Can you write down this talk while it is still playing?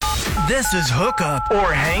This is Hook Up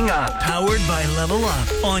or Hang Up, powered by Level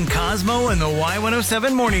Up on Cosmo and the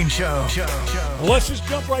Y107 Morning Show. Let's just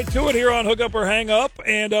jump right to it here on Hook Up or Hang Up,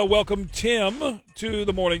 and welcome Tim to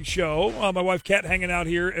the morning show. My wife Kat hanging out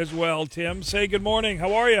here as well. Tim, say good morning.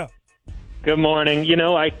 How are you? Good morning. You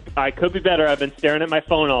know, I could be better. I've been staring at my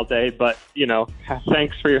phone all day, but, you know,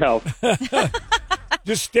 thanks for your help.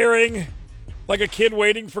 Just staring like a kid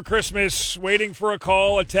waiting for Christmas, waiting for a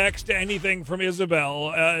call, a text, anything from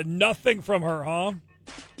Isabel. Nothing from her, huh?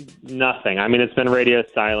 Nothing. I mean, it's been radio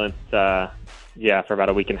silence, for about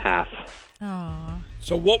a week and a half. Aww.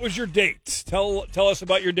 So what was your date? Tell us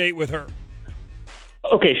about your date with her.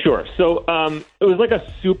 Okay, sure. So it was like a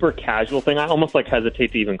super casual thing. I almost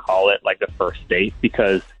hesitate to even call it like a first date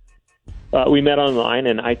because we met online,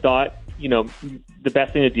 and I thought, you know, the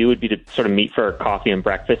best thing to do would be to sort of meet for coffee and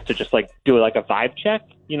breakfast to just do like a vibe check.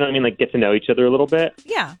 You know what I mean? Like get to know each other a little bit.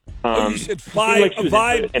 Yeah. You said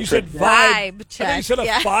vibe. You said vibe check. I thought you said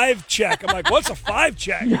a 5 check. I'm like, what's a 5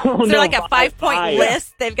 check? Is there like a 5-point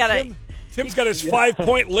list? They've got Tim's got his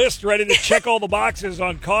 5-point list ready to check all the boxes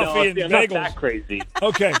on coffee and bagels. Not that crazy.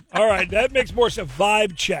 Okay, all right, that makes more sense.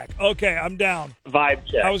 Vibe check. Okay, I'm down. Vibe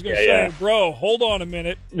check. I was going to say, bro, hold on a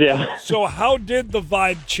minute. Yeah. So how did the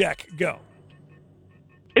vibe check go?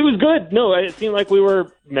 It was good. No, it seemed like we were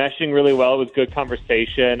meshing really well. It was good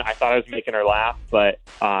conversation. I thought I was making her laugh, but,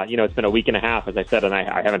 you know, it's been a week and a half, as I said, and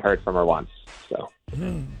I haven't heard from her once. So.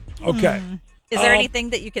 Okay. Is there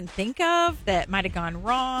anything that you can think of that might have gone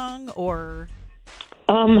wrong, or?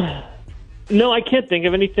 No, I can't think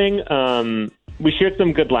of anything. We shared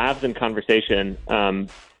some good laughs and conversation,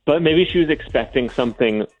 but maybe she was expecting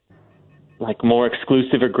something like more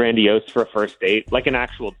exclusive or grandiose for a first date, like an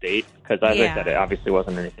actual date, because as I said, it obviously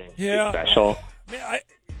wasn't anything special. Man,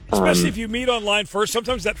 especially if you meet online first,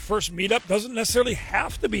 sometimes that first meetup doesn't necessarily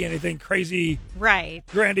have to be anything crazy,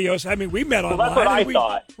 grandiose. I mean, we met online. That's what I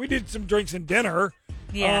thought. We did some drinks and dinner,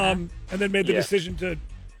 and then made the decision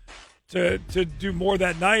to do more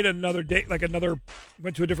that night. Another date,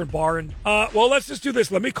 went to a different bar. And well, let's just do this.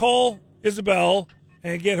 Let me call Isabel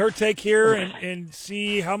and get her take here and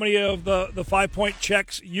see how many of the 5-point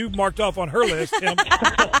checks you marked off on her list, Tim.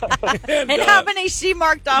 and how many she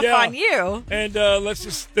marked off on you. And let's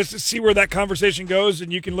just see where that conversation goes,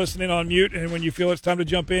 and you can listen in on mute, and when you feel it's time to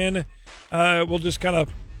jump in, we'll just kind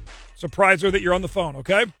of surprise her that you're on the phone,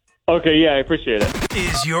 okay? Okay, yeah, I appreciate it.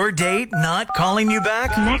 Is your date not calling you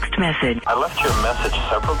back? Next message. I left you a message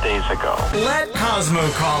several days ago. Let Cosmo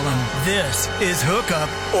call him. This is Hook Up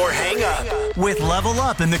or Hang Up with Level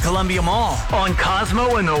Up in the Columbia Mall on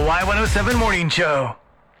Cosmo and the Y107 Morning Show.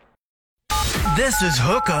 This is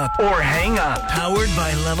Hook Up or Hang Up, powered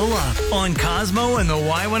by Level Up on Cosmo and the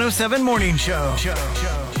Y107 Morning Show.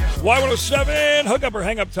 Y107, Hook Up or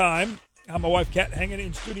Hang Up time. My wife Kat hanging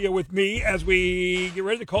in studio with me as we get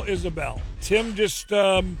ready to call Isabel. Tim just,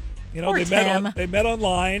 they met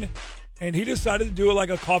online, and he decided to do like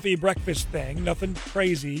a coffee breakfast thing. Nothing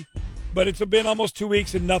crazy, but it's been almost 2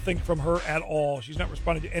 weeks and nothing from her at all. She's not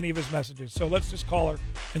responding to any of his messages. So let's just call her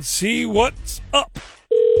and see what's up.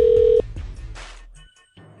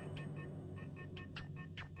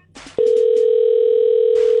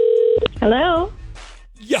 Hello?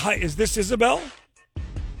 Yeah, hi, is this Isabel?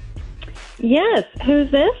 Yes. Who's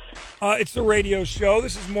this? It's the radio show.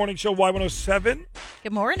 This is Morning Show Y107.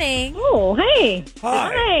 Good morning. Oh, hey.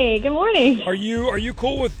 Hi. Hi. Good morning. Are you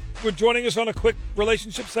cool with joining us on a quick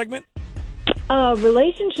relationship segment?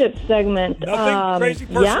 Relationship segment. Nothing crazy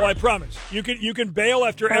personal, yeah? I promise. You can bail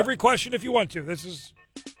after every question if you want to. This is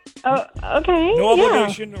okay. no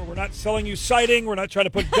obligation, or we're not selling you siding. We're not trying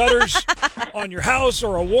to put gutters on your house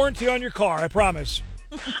or a warranty on your car, I promise.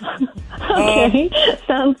 Okay.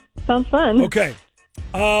 Sounds fun. Okay.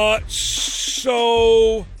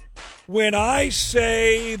 So when I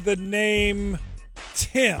say the name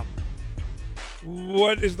Tim,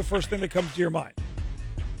 what is the first thing that comes to your mind?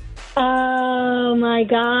 Oh, my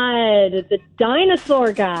God. The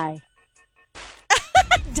dinosaur guy.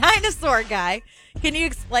 Dinosaur guy. Can you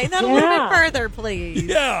explain that a little bit further, please?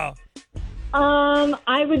 Yeah.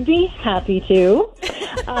 I would be happy to.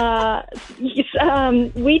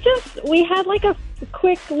 We had like a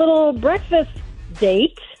quick little breakfast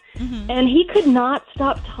date, and he could not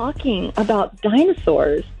stop talking about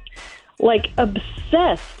dinosaurs, like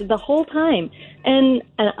obsessed the whole time. And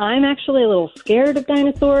I'm actually a little scared of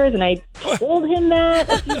dinosaurs, and I told him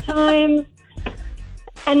that a few times.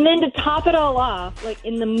 And then to top it all off, like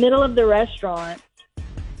in the middle of the restaurant,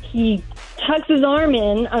 he tucks his arm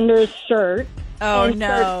in under his shirt Oh, and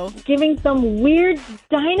no. start giving some weird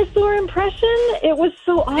dinosaur impression. It was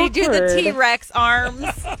so awkward. Did he do the T-Rex arms?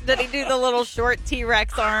 Did he do the little short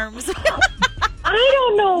T-Rex arms? I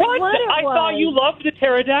don't know what it was. I thought you loved the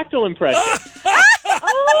pterodactyl impression.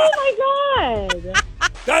 Oh, my God.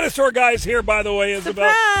 Dinosaur guy's here, by the way, Isabel.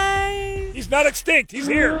 Surprise! He's not extinct. He's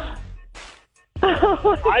here.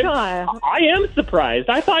 Oh, my God. I am surprised.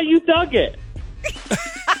 I thought you dug it.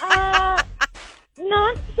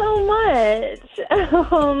 Not so much.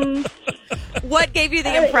 What gave you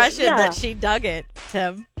the impression yeah. that she dug it,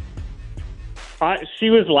 Tim? She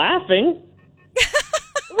was laughing.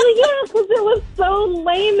 Well, yeah, because it was so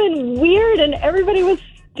lame and weird, and everybody was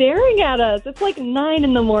staring at us. It's like 9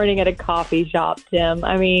 a.m. at a coffee shop, Tim.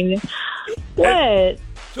 I mean, what?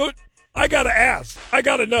 So I got to ask. I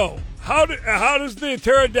got to know. How does the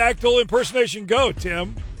pterodactyl impersonation go,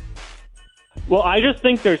 Tim? Well, I just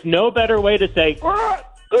think there's no better way to say,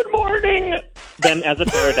 good morning, than as a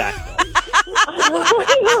pterodactyl. Oh,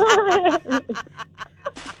 my God.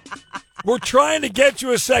 We're trying to get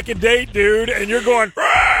you a second date, dude, and you're going,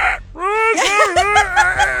 I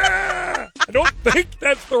don't think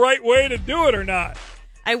that's the right way to do it or not.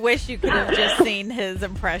 I wish you could have just seen his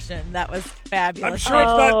impression. That was fabulous. I'm sure it's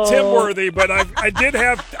not Tim-worthy, but I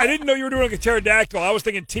didn't know you were doing a pterodactyl. I was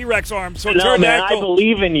thinking T-Rex arms. So No, man, pterodactyl. I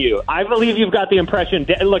believe in you. I believe you've got the impression.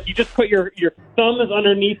 Look, you just put your thumb is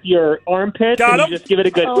underneath your armpit Got and him? you just give it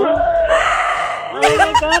a good... Oh,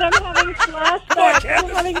 my God, I'm having flashbacks. Come on, Kat, I'm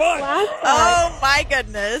this having is fun. flashbacks. Oh, my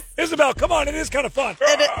goodness. Isabel, come on. It is kind of fun.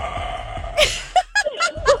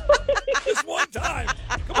 Just one time.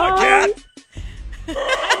 Come on, Kat.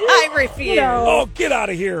 I refuse. Oh, get out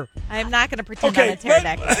of here. I'm not going to pretend Okay. I'm a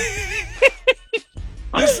pterodactyl.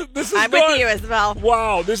 This is I'm gone. with you, Isabel.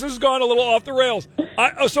 Wow, this has gone a little off the rails.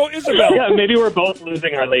 So, Isabel. Yeah, maybe we're both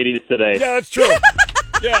losing our ladies today. Yeah, that's true.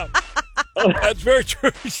 Yeah, that's very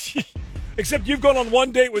true. Except you've gone on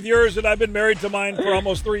one date with yours, and I've been married to mine for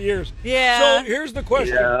almost 3 years. Yeah. So here's the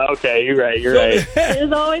question. Yeah, okay, you're right.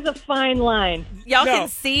 There's always a fine line. Y'all No. can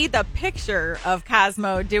see the picture of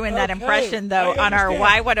Cosmo doing that Okay, impression, though, I on our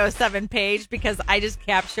understand. Y107 page because I just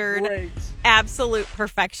captured Great. absolute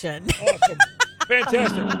perfection. Awesome.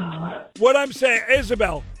 Fantastic. What I'm saying,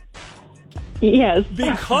 Isabel, Yes.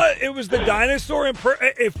 because it was the dinosaur,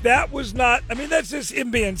 if that was not, I mean, that's just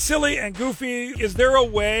him being silly and goofy. Is there a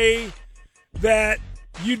way that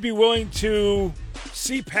you'd be willing to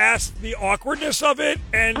see past the awkwardness of it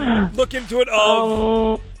and look into it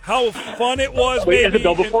of how fun it was? Wait, maybe?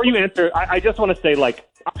 Isabel, before you answer, I just want to say, like,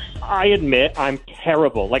 I admit I'm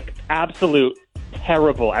terrible, like, absolute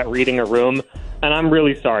terrible at reading a room, and I'm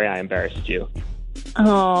really sorry I embarrassed you.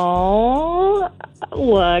 Oh,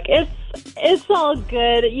 look, it's all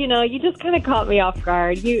good. You know, you just kind of caught me off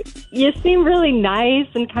guard. You seem really nice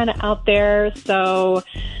and kind of out there. So,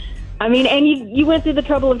 I mean, and you went through the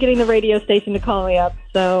trouble of getting the radio station to call me up.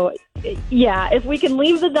 So, yeah, if we can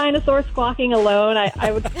leave the dinosaur squawking alone,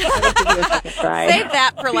 I would give you a second try. Save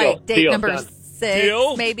that for, like, date Deal. number Done. 6,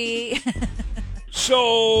 Deal? maybe.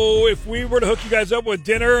 So if we were to hook you guys up with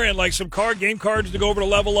dinner and like some game cards to go over to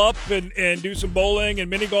Level Up and do some bowling and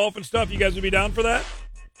mini golf and stuff, you guys would be down for that?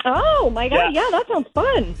 Oh, my God. Yeah. Yeah, that sounds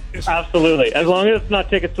fun. Absolutely. As long as it's not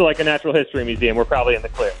tickets to, like, a natural history museum, we're probably in the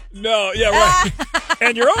clear. No, yeah, right.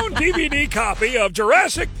 And your own DVD copy of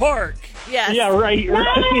Jurassic Park. Yes. Yeah, right.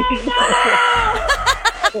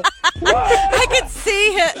 I could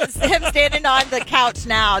see him standing on the couch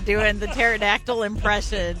now doing the pterodactyl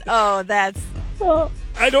impression. Oh, that's...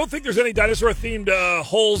 I don't think there's any dinosaur-themed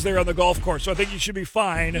holes there on the golf course, so I think you should be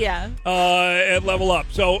fine. Yeah. At Level Up.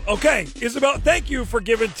 So, okay, Isabel, thank you for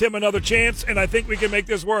giving Tim another chance, and I think we can make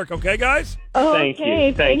this work. Okay, guys? Thank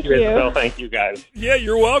you. Thank you, Isabel. Thank you, guys. Yeah,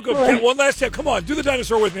 you're welcome. Okay, one last time. Come on, do the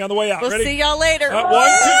dinosaur with me on the way out. We'll Ready? see y'all later. 1, 2.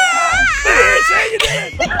 Yes, hey, you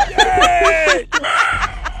did it! Yay!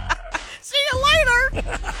 See you later.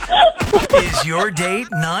 Is your date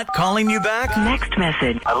not calling you back? Next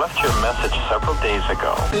message. I left your message several days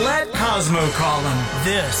ago. Let Cosmo call him.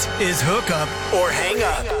 This is Hook Up or Hang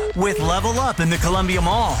Up with Level Up in the Columbia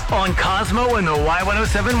Mall on Cosmo and the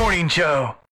Y107 Morning Show.